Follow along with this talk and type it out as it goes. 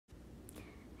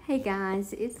Hey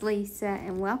guys, it's Lisa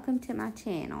and welcome to my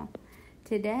channel.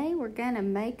 Today we're going to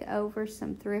make over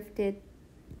some thrifted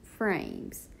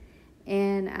frames,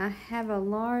 and I have a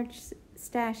large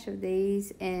stash of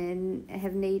these and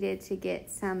have needed to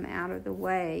get some out of the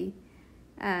way.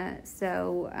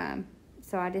 So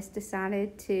I just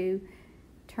decided to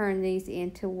turn these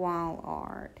into wall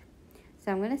art.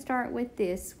 So I'm going to start with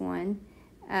this one.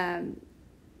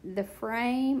 The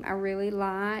frame I really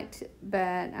liked, but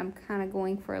I'm kind of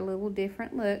going for a little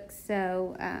different look.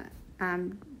 So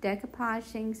I'm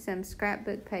decoupaging some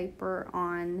scrapbook paper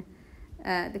on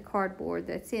the cardboard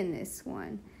that's in this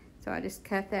one. So I just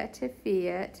cut that to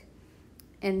fit.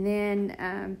 And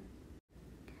then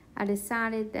I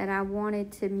decided that I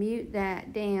wanted to mute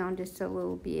that down just a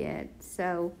little bit.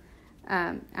 So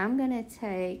I'm going to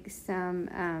take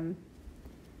some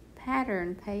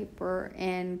pattern paper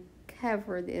and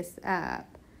cover this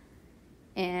up,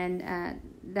 and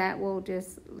that will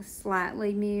just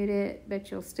slightly mute it,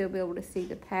 but you'll still be able to see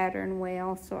the pattern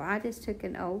well. So I just took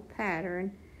an old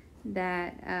pattern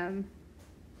that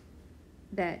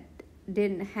that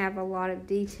didn't have a lot of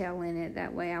detail in it.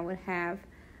 That way I would have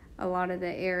a lot of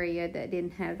the area that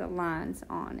didn't have the lines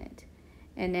on it.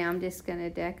 And now I'm just going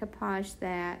to decoupage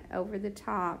that over the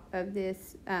top of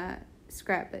this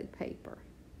scrapbook paper.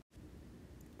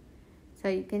 So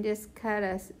you can just cut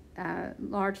a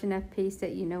large enough piece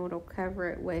that you know it'll cover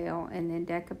it well, and then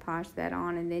decoupage that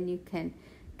on, and then you can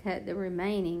cut the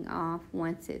remaining off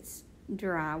once it's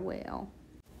dry well.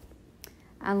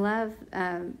 I love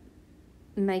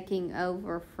making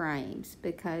over frames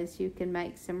because you can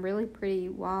make some really pretty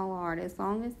wall art as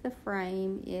long as the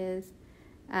frame is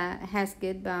has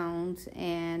good bones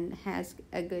and has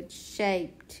a good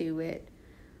shape to it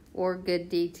or good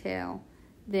detail.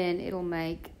 Then it'll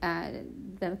make,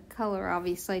 the color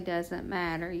obviously doesn't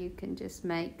matter. You can just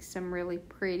make some really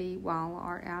pretty wall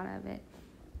art out of it.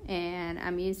 And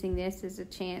I'm using this as a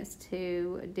chance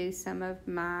to do some of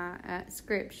my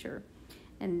scripture.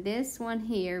 And this one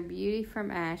here, Beauty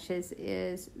from Ashes,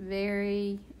 is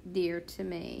very dear to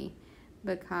me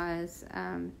because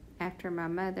after my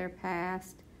mother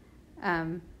passed,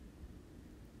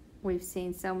 we've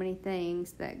seen so many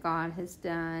things that God has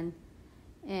done.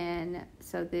 And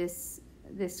so this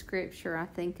scripture, I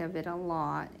think of it a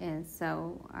lot, and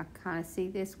so I kind of see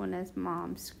this one as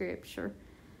Mom's scripture.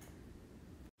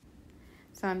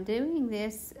 So I'm doing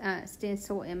this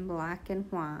stencil in black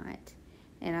and white,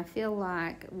 and I feel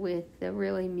like with the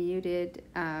really muted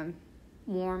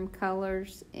warm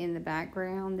colors in the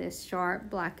background, this sharp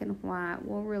black and white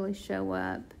will really show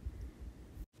up.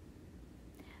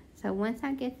 So once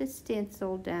I get the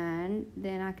stencil done,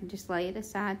 then I can just lay it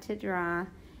aside to dry,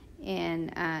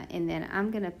 and then I'm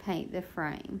going to paint the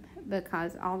frame,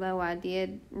 because although I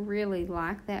did really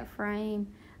like that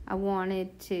frame, I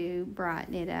wanted to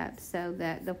brighten it up so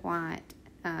that the white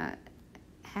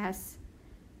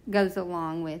goes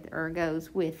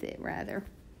with it rather.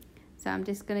 So I'm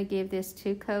just going to give this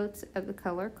 2 coats of the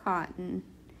color cotton,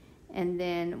 and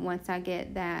then once I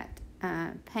get that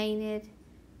painted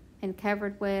and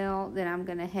covered well, then I'm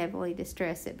going to heavily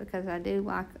distress it because I do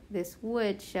like this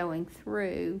wood showing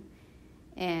through.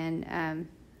 And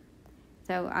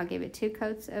so I'll give it 2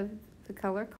 coats of the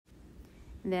color,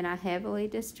 and then I heavily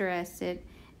distress it,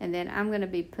 and then I'm going to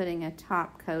be putting a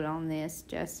top coat on this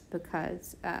just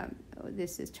because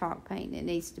this is chalk paint and it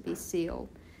needs to be sealed.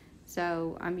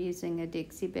 So I'm using a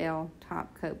Dixie Belle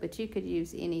top coat, but you could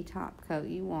use any top coat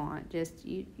you want.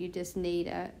 You just need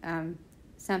a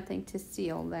something to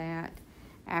seal that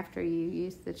after you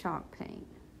use the chalk paint.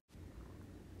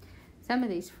 Some of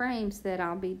these frames that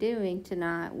I'll be doing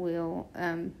tonight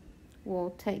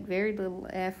will take very little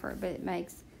effort, but it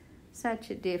makes such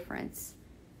a difference.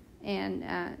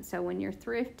 And so when you're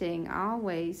thrifting, I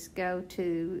always go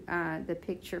to the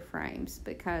picture frames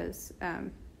because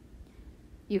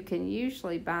you can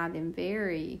usually buy them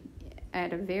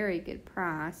at a very good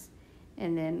price.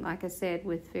 And then, like I said,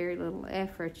 with very little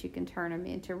effort, you can turn them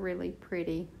into really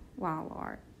pretty wall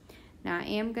art. Now, I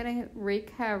am going to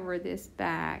recover this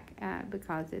back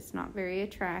because it's not very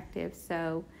attractive.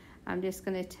 So I'm just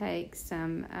going to take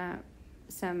some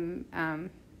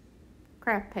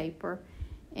craft paper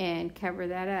and cover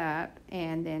that up,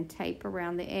 and then tape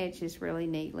around the edges really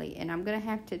neatly. And I'm going to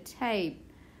have to tape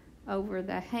over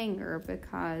the hanger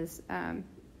because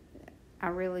I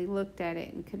really looked at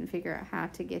it and couldn't figure out how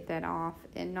to get that off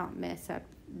and not mess up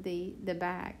the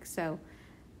back. So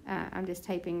I'm just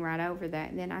taping right over that,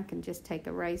 and then I can just take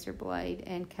a razor blade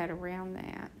and cut around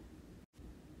that.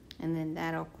 And then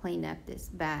that'll clean up this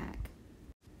back.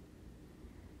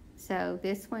 So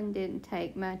this one didn't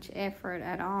take much effort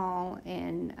at all,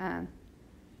 and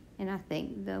and I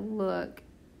think the look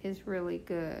is really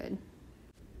good.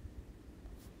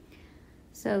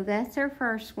 So that's our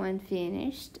first one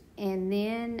finished, and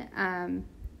then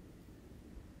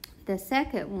the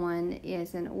second one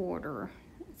is an order.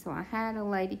 So I had a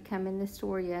lady come in the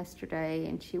store yesterday,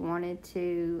 and she wanted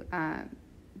to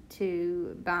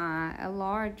buy a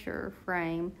larger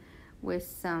frame with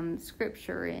some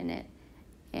scripture in it,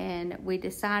 and we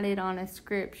decided on a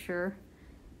scripture,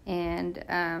 and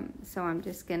so I'm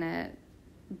just gonna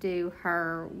do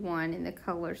her one in the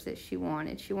colors that she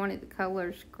wanted. She wanted the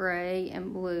colors gray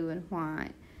and blue and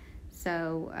white,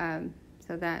 so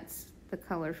so that's the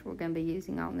colors we're going to be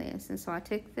using on this. And so I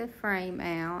took the frame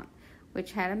out,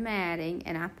 which had a matting,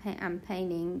 and I'm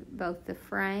painting both the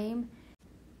frame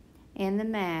and the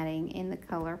matting in the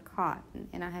color cotton,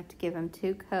 and I have to give them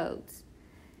 2 coats,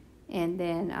 and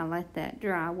then I let that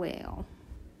dry well.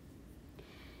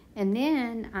 And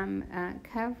then I'm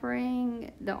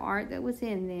covering the art that was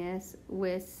in this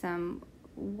with some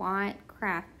white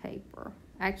craft paper.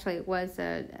 Actually, it was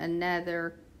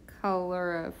another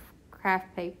color of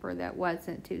craft paper that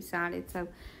wasn't two-sided, so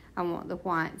I want the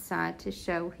white side to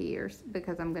show here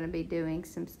because I'm going to be doing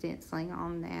some stenciling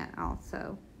on that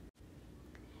also.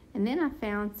 And then I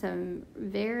found some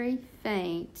very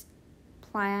faint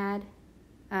plaid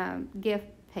gift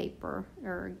paper,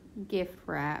 or gift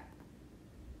wrap,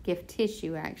 gift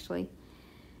tissue actually,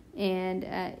 and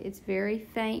it's very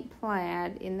faint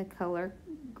plaid in the color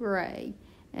gray,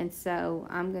 and so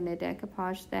I'm going to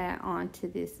decoupage that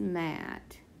onto this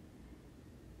mat.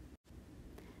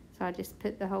 So I just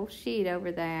put the whole sheet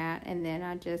over that, and then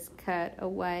I just cut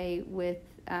away with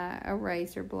a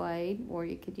razor blade, or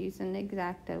you could use an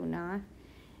X-Acto knife,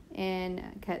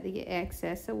 and cut the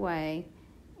excess away,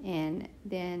 and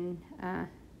then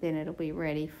it'll be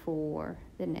ready for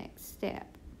the next step.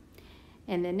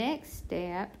 And the next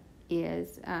step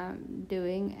is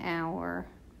doing our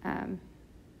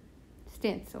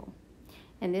stencil.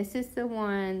 And this is the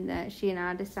one that she and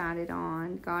I decided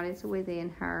on. God is within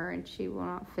her, and she will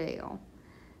not fail.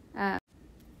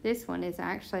 This one is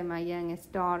actually my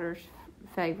youngest daughter's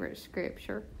favorite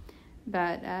scripture.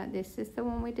 But this is the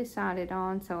one we decided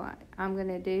on. So I'm going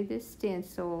to do this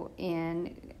stencil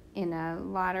in a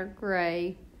lighter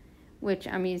gray, which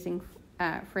I'm using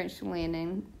French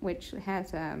linen, which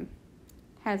has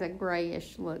a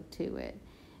grayish look to it,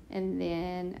 and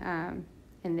then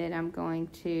I'm going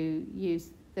to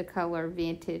use the color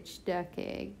Vintage Duck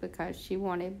Egg because she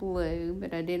wanted blue,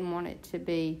 but I didn't want it to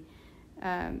be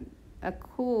a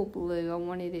cool blue. I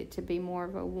wanted it to be more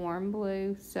of a warm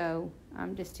blue, so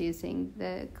I'm just using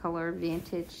the color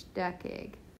Vintage Duck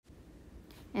Egg.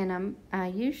 And I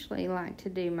usually like to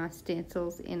do my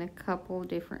stencils in a couple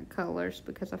different colors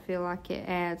because I feel like it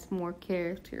adds more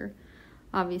character.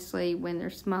 Obviously, when they're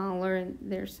smaller,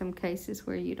 there's some cases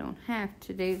where you don't have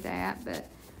to do that, but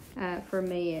for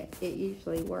me, it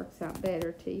usually works out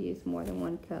better to use more than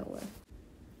one color.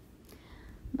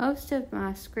 Most of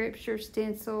my scripture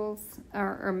stencils,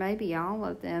 or maybe all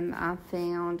of them, I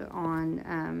found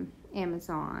on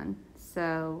Amazon.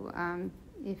 So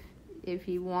if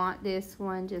you want this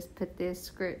one, just put this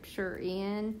scripture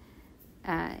in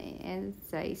and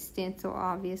say stencil,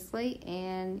 obviously,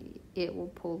 and it will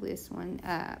pull this one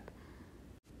up.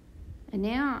 And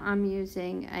now I'm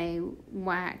using a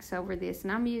wax over this,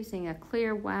 and I'm using a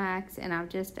clear wax, and I've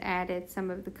just added some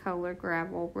of the color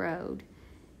Gravel Road.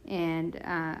 And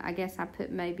I guess I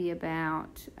put maybe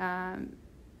about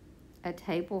a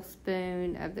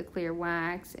tablespoon of the clear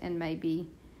wax and maybe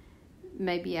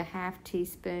a half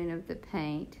teaspoon of the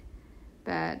paint.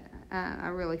 But I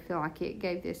really feel like it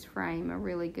gave this frame a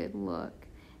really good look.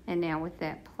 And now with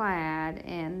that plaid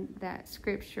and that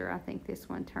scripture, I think this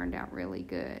one turned out really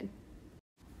good.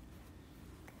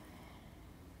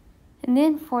 And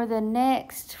then for the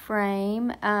next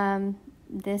frame,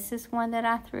 this is one that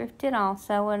I thrifted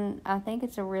also, and I think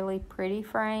it's a really pretty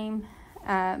frame,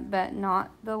 but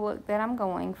not the look that I'm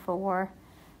going for.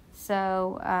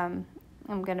 So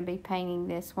I'm going to be painting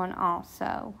this one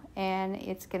also, and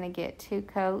it's going to get 2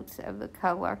 coats of the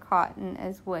color cotton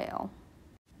as well.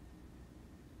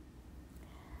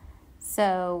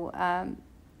 So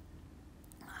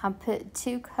I put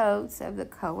 2 coats of the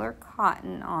color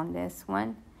cotton on this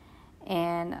one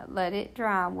and let it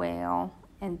dry well.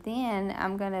 And then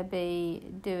I'm going to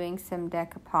be doing some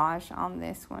decoupage on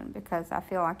this one because I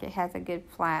feel like it has a good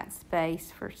flat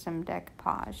space for some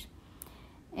decoupage.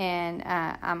 And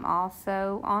I'm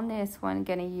also on this one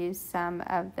going to use some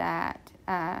of that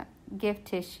gift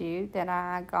tissue that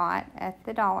I got at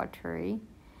the Dollar Tree.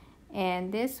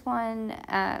 And this one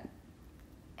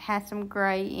has some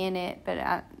gray in it,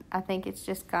 but I think it's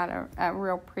just got a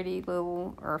real pretty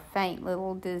little or faint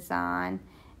little design,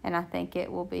 and I think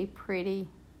it will be pretty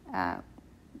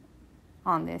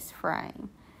on this frame.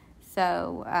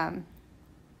 So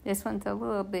this one's a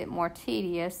little bit more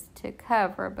tedious to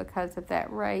cover because of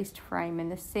that raised frame in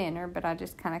the center, but I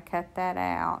just kind of cut that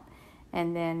out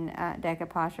and then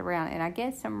decoupage around. And I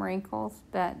get some wrinkles,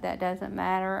 but that doesn't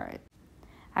matter.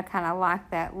 I kind of like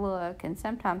that look, and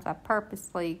sometimes I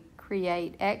purposely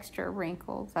create extra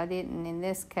wrinkles. I didn't in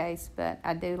this case, but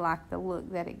I do like the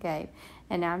look that it gave.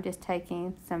 And now I'm just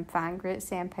taking some fine grit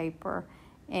sandpaper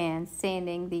and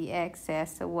sanding the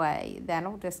excess away.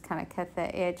 That'll just kind of cut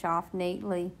the edge off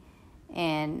neatly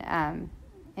and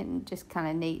just kind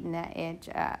of neaten that edge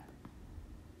up.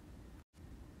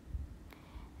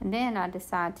 And then I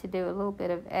decide to do a little bit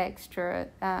of extra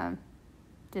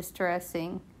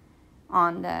distressing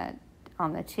on the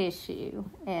tissue,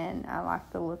 and I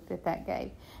like the look that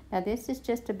gave. Now this is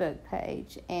just a book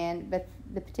page, but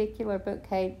the particular book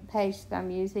page that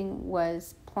I'm using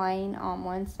was plain on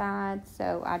one side,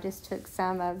 so I just took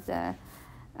some of the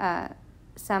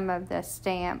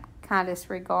stamp Kindest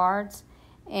Regards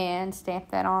and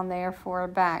stamped that on there for a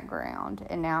background.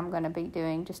 And now I'm going to be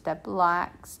doing just a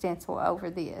black stencil over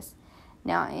this.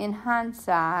 Now, in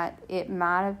hindsight, it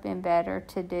might have been better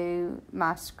to do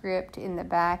my script in the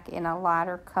back in a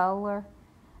lighter color,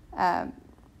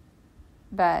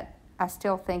 but I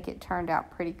still think it turned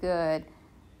out pretty good.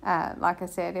 Like I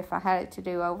said, if I had it to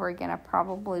do over again, I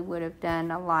probably would have done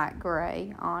a light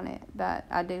gray on it, but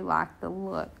I do like the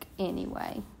look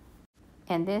anyway.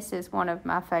 And this is one of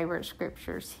my favorite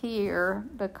scriptures here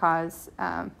because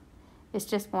it's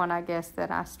just one, I guess,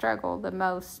 that I struggle the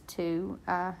most to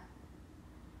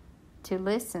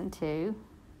listen to,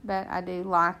 but I do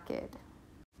like it.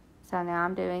 So now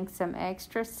I'm doing some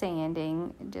extra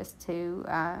sanding just to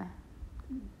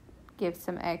give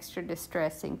some extra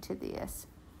distressing to this.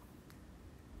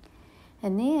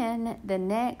 And then the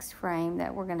next frame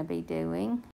that we're going to be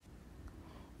doing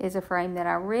is a frame that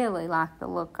I really like the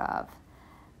look of,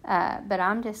 but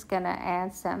I'm just going to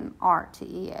add some art to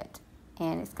it,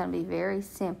 and it's going to be very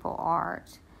simple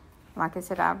art. Like I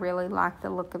said, I really like the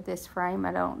look of this frame.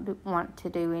 I don't want to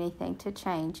do anything to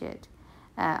change it.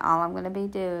 All I'm going to be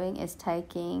doing is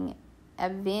taking a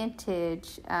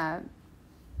vintage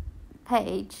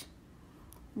page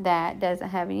that doesn't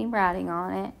have any writing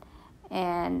on it,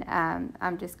 and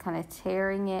I'm just kind of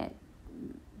tearing it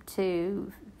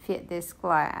to fit this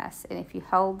glass. And if you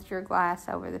hold your glass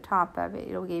over the top of it,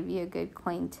 it'll give you a good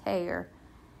clean tear,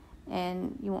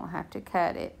 and you won't have to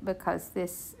cut it because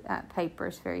this paper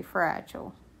is very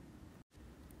fragile.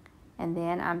 And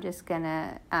then I'm just going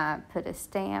to put a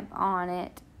stamp on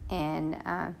it, and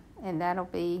that'll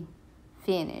be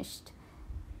finished.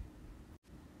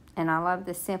 And I love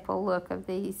the simple look of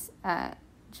these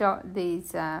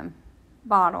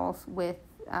bottles with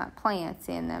plants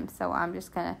in them. So I'm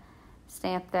just going to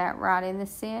stamp that right in the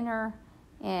center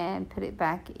and put it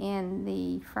back in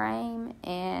the frame,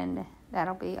 and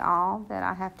that'll be all that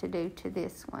I have to do to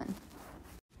this one.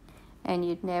 And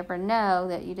you'd never know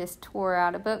that you just tore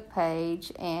out a book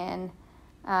page and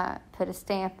put a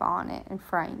stamp on it and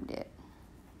framed it.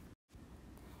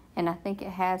 And I think it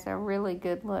has a really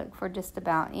good look for just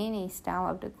about any style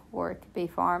of decor. It could be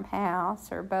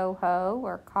farmhouse or boho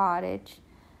or cottage.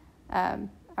 I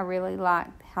really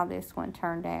liked how this one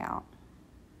turned out.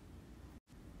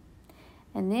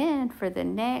 And then for the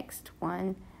next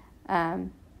one,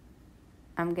 I'm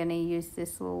going to use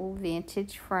this little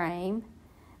vintage frame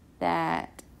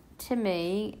that, to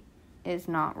me, is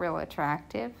not real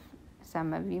attractive.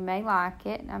 Some of you may like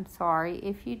it. I'm sorry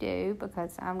if you do,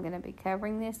 because I'm going to be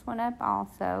covering this one up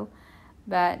also.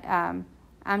 But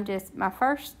my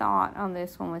first thought on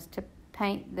this one was to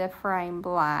paint the frame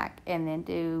black and then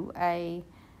do a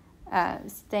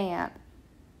stamp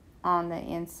on the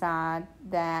inside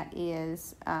that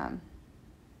was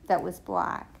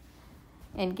black,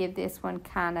 and give this one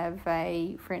kind of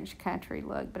a French country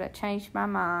look. But I changed my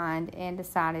mind and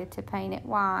decided to paint it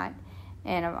white.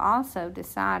 And I've also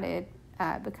decided,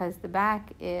 because the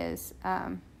back is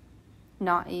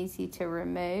not easy to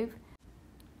remove,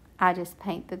 I just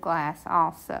paint the glass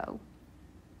also.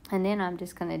 And then I'm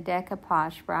just going to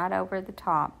decoupage right over the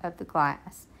top of the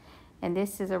glass. And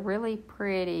this is a really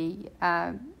pretty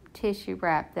tissue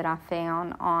wrap that I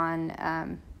found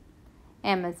on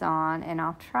Amazon, and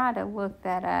I'll try to look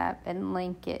that up and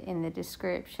link it in the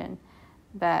description.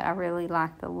 But I really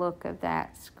like the look of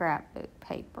that scrapbook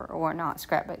paper, or not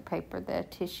scrapbook paper, the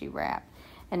tissue wrap.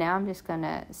 And now I'm just going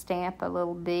to stamp a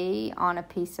little B on a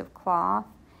piece of cloth,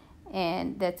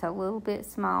 and that's a little bit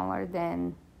smaller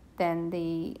than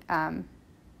the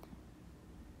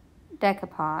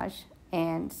decoupage,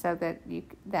 and so that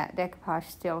that decoupage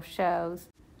still shows.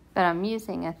 But I'm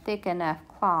using a thick enough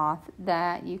cloth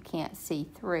that you can't see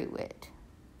through it.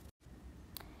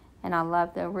 And I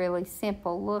love the really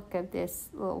simple look of this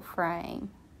little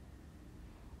frame.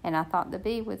 And I thought the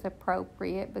bee was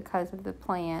appropriate because of the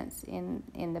plants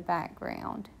in the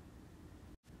background.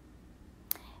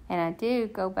 And I do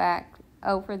go back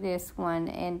over this one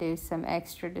and do some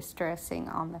extra distressing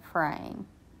on the frame.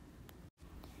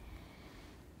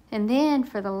 And then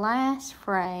for the last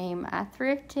frame, I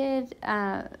thrifted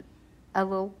a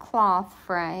little cloth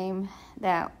frame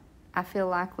that I feel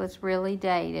like was really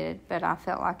dated, but I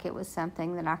felt like it was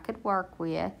something that I could work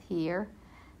with here.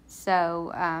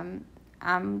 So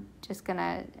I'm just going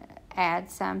to add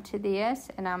some to this,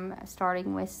 and I'm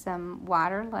starting with some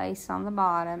wider lace on the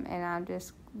bottom, and I'm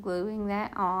just gluing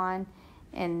that on.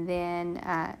 And then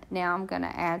now I'm going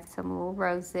to add some little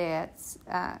rosettes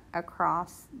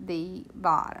across the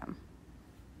bottom.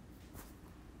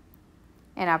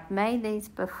 And I've made these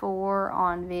before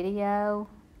on video,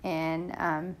 and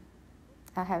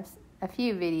I have a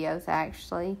few videos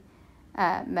actually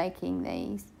making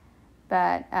these.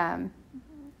 But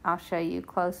I'll show you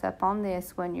close up on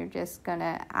this one. You're just going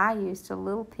to, I used a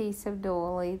little piece of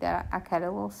doily that I cut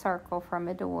a little circle from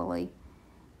a doily,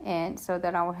 and so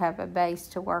that I will have a base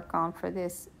to work on for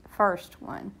this first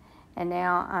one. And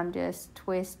now I'm just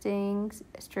twisting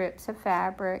strips of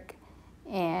fabric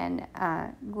and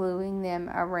gluing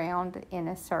them around in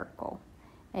a circle.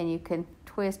 And you can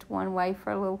twist one way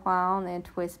for a little while and then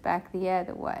twist back the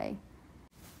other way.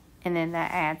 And then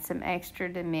that adds some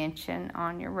extra dimension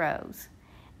on your rose.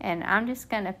 And I'm just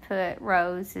going to put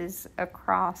roses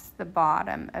across the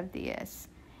bottom of this.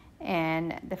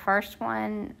 And the first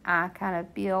one I kind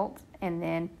of built and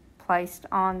then placed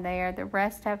on there. The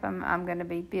rest of them I'm going to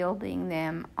be building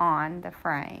them on the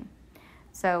frame.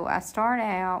 So I start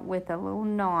out with a little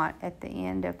knot at the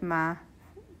end of my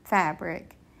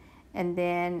fabric, and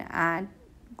then I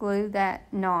glue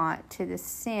that knot to the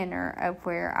center of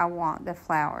where I want the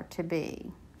flower to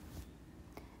be.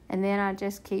 And then I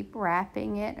just keep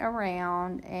wrapping it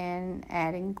around and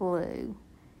adding glue.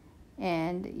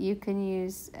 And you can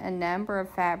use a number of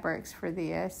fabrics for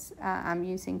this. I'm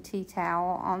using tea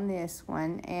towel on this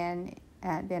one, and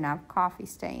then I've coffee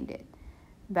stained it.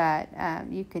 But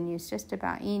you can use just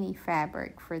about any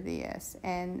fabric for this.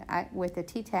 And with the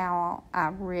tea towel, I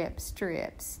rip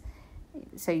strips,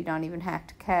 so you don't even have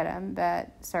to cut them.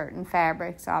 But certain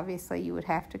fabrics, obviously, you would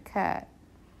have to cut.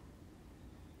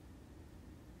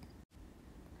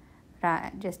 But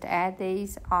I just add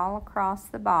these all across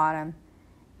the bottom.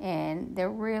 And they're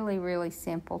really, really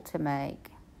simple to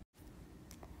make.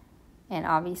 And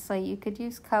obviously you could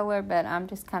use color, but I'm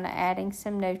just kind of adding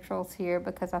some neutrals here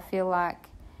because I feel like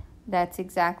that's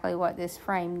exactly what this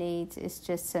frame needs. It's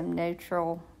just some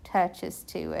neutral touches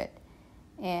to it.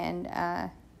 And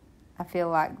I feel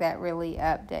like that really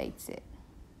updates it.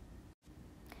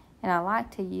 And I like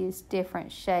to use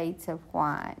different shades of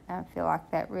white. I feel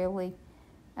like that really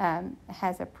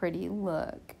has a pretty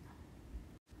look.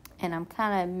 And I'm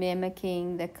kind of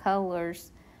mimicking the colors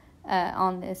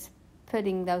on this,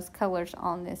 putting those colors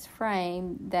on this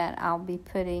frame that I'll be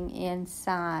putting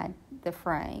inside the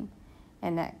frame.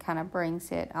 And that kind of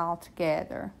brings it all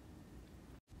together.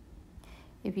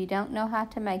 If you don't know how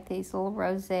to make these little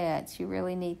rosettes, you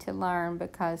really need to learn,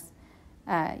 because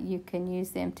you can use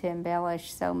them to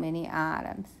embellish so many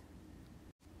items.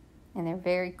 And they're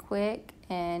very quick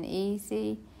and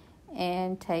easy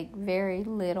and take very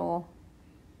little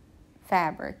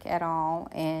fabric at all.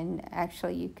 And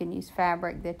actually you can use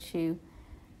fabric that you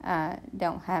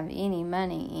don't have any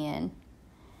money in.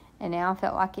 And now I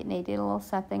felt like it needed a little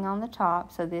something on the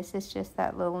top, so this is just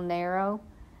that little narrow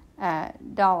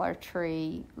Dollar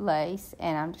Tree lace,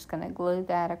 and I'm just going to glue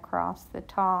that across the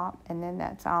top, and then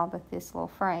that's all that this little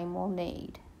frame will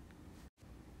need.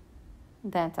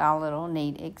 That's all it'll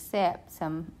need, except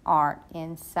some art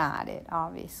inside it,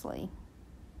 obviously.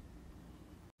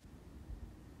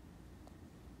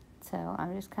 So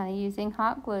I'm just kind of using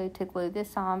hot glue to glue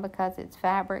this on, because it's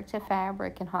fabric to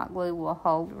fabric, and hot glue will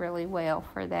hold really well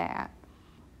for that.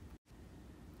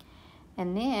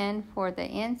 And then for the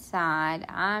inside,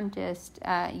 I'm just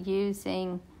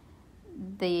using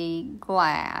the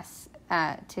glass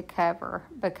to cover,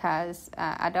 because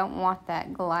I don't want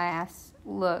that glass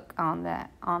look on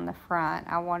the front.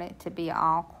 I want it to be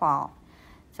all cloth.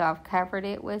 So I've covered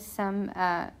it with some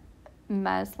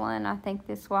muslin, I think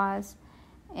this was.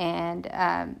 And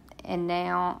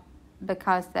now,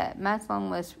 because that muslin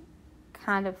was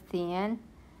kind of thin,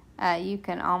 you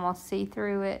can almost see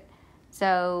through it.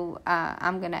 So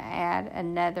I'm going to add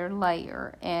another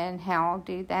layer, and how I'll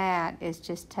do that is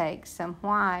just take some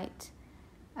white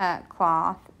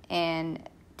cloth and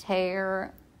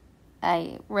tear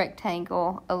a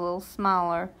rectangle a little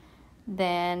smaller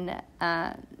than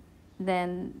the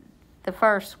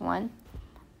first one,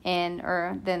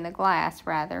 or than the glass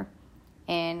rather,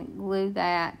 and glue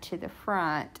that to the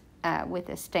front with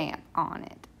a stamp on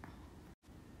it.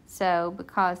 So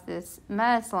because this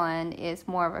muslin is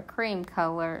more of a cream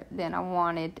color, then I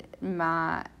wanted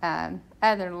my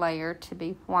other layer to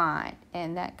be white,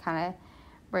 and that kind of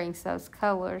brings those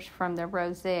colors from the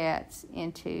rosettes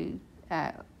into,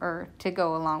 or to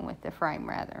go along with the frame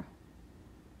rather.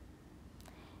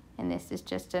 And this is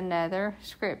just another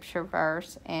scripture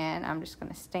verse, and I'm just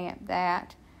going to stamp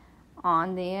that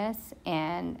on this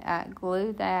and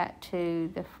glue that to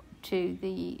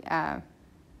the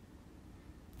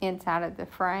inside of the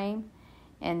frame,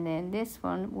 and then this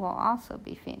one will also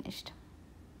be finished.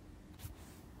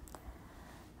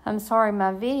 I'm sorry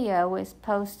my video is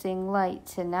posting late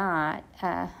tonight.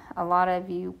 A lot of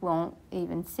you won't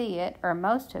even see it, or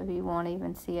most of you won't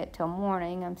even see it till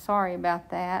morning. I'm sorry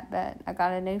about that, but I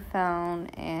got a new phone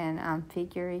and I'm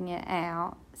figuring it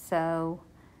out. So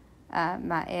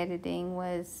my editing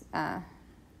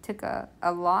took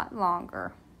a lot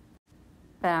longer.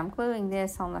 But I'm gluing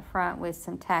this on the front with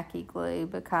some tacky glue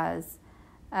because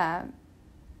I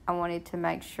wanted to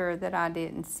make sure that I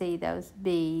didn't see those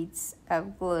beads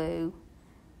of glue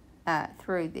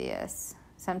through this.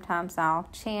 Sometimes I'll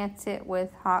chance it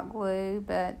with hot glue,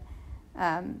 but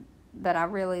I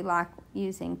really like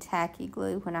using tacky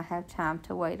glue when I have time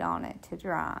to wait on it to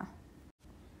dry.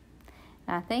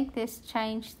 And I think this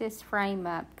changed this frame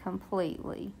up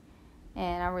completely,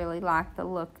 and I really like the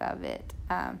look of it.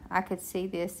 I could see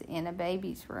this in a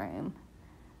baby's room.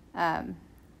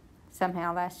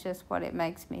 Somehow that's just what it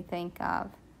makes me think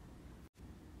of.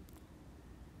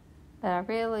 But I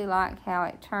really like how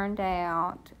it turned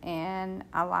out, and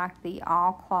I like the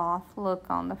all cloth look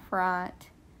on the front.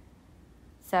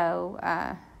 So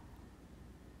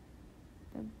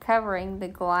covering the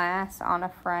glass on a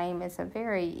frame is a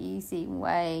very easy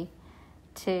way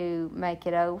to make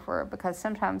it over, because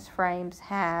sometimes frames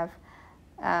have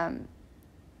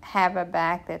a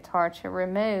back that's hard to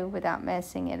remove without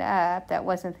messing it up. That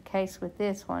wasn't the case with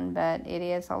this one, but it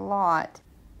is a lot.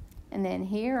 And then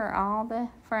here are all the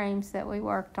frames that we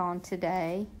worked on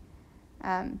today.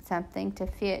 Something to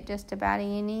fit just about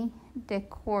any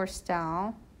decor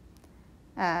style.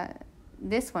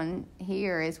 This one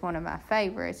here is one of my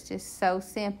favorites, just so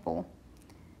simple.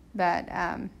 But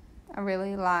I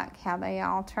really like how they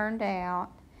all turned out.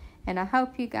 And I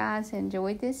hope you guys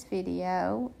enjoyed this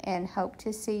video, and hope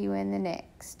to see you in the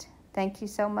next. Thank you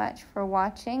so much for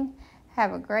watching.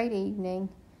 Have a great evening,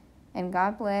 and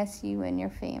God bless you and your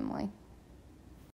family.